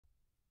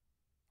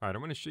All right,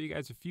 I'm going to show you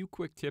guys a few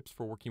quick tips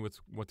for working with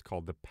what's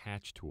called the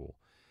patch tool.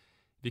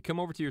 If you come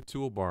over to your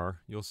toolbar,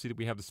 you'll see that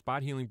we have the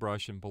spot healing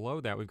brush, and below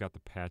that we've got the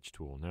patch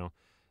tool. Now,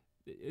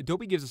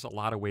 Adobe gives us a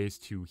lot of ways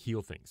to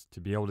heal things, to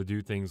be able to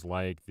do things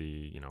like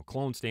the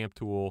clone stamp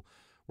tool,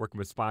 working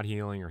with spot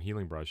healing or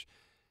healing brush.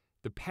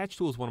 The patch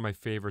tool is one of my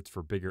favorites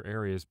for bigger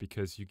areas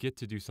because you get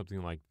to do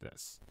something like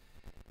this.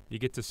 You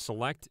get to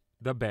select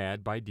the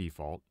bad by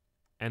default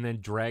and then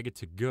drag it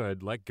to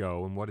good, let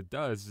go, and what it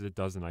does is it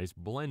does a nice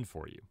blend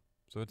for you.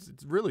 So it's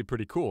really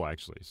pretty cool,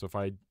 actually. So if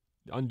I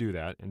undo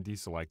that and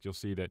deselect, you'll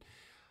see that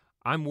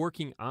I'm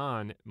working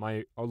on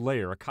a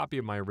layer, a copy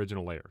of my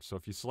original layer. So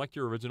if you select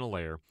your original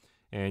layer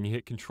and you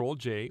hit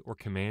Control-J or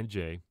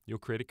Command-J, you'll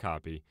create a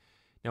copy.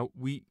 Now,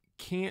 we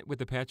can't, with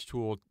the patch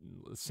tool,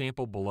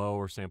 sample below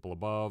or sample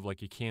above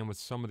like you can with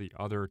some of the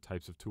other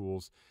types of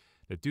tools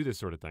that do this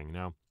sort of thing.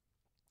 Now,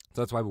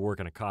 so that's why we work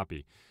on a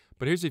copy.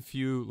 But here's a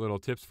few little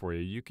tips for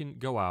you. You can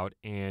go out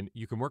and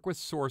you can work with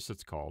source,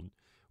 it's called,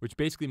 which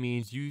basically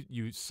means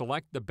you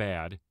select the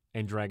bad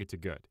and drag it to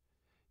good.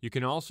 You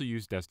can also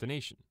use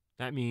destination.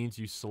 That means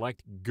you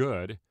select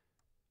good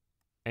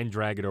and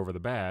drag it over the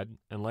bad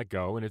and let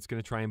go, and it's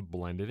going to try and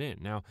blend it in.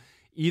 Now,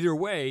 either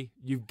way,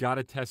 you've got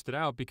to test it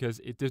out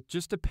because it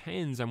just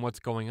depends on what's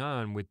going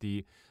on with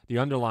the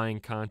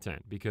underlying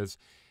content. Because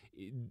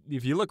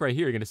if you look right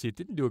here, you're going to see it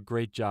didn't do a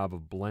great job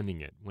of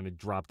blending it when it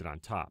dropped it on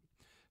top.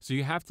 So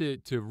you have to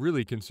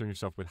really concern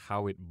yourself with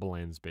how it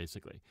blends,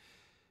 basically.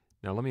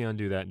 Now, let me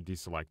undo that and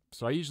deselect.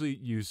 So I usually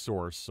use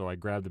source, so I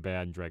grab the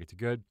bad and drag it to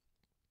good.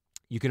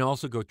 You can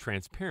also go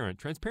transparent.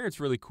 Transparent's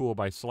really cool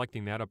by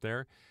selecting that up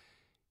there.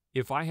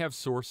 If I have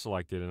source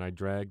selected and I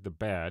drag the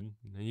bad,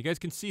 and you guys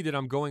can see that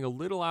I'm going a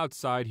little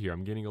outside here.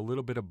 I'm getting a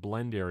little bit of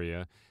blend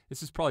area.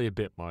 This is probably a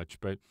bit much,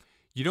 but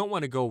you don't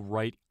want to go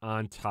right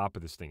on top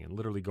of this thing and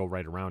literally go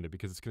right around it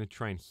because it's going to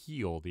try and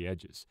heal the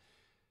edges.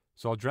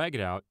 So I'll drag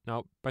it out.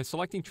 Now, by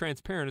selecting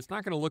transparent, it's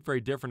not going to look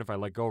very different if I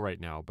let go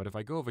right now, but if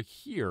I go over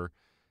here,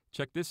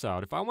 check this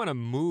out. If I want to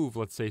move,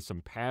 let's say, some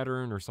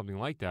pattern or something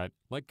like that,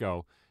 let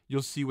go,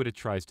 you'll see what it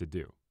tries to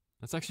do.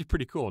 That's actually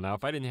pretty cool. Now,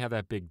 if I didn't have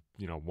that big,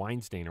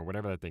 wine stain or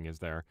whatever that thing is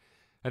there,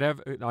 I'd have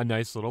a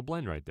nice little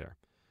blend right there.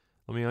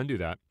 Let me undo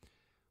that.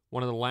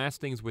 One of the last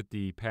things with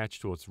the patch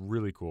tool, it's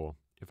really cool.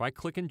 If I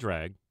click and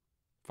drag,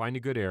 find a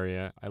good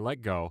area, I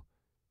let go,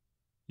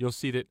 you'll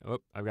see that,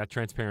 I've got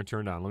transparent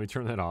turned on. Let me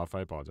turn that off.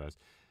 I apologize.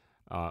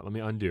 Let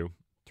me undo.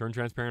 Turn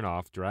transparent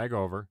off, drag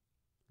over,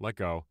 let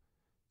go.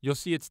 You'll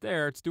see it's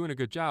there. It's doing a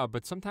good job,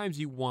 but sometimes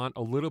you want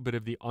a little bit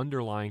of the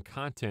underlying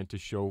content to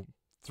show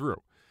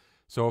through.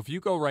 So if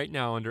you go right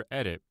now under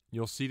Edit,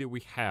 you'll see that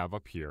we have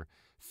up here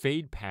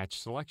Fade Patch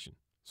Selection.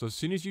 So as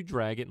soon as you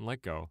drag it and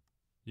let go,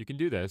 you can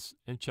do this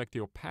and check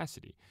the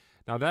opacity.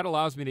 Now that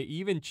allows me to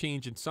even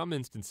change, in some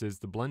instances,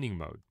 the blending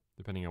mode,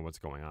 depending on what's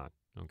going on.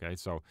 Okay,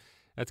 so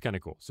that's kind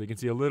of cool. So you can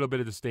see a little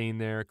bit of the stain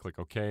there. Click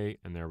OK,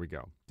 and there we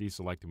go.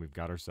 Deselect, and we've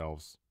got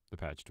ourselves the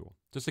patch tool.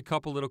 Just a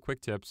couple little quick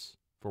tips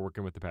for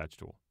working with the patch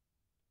tool.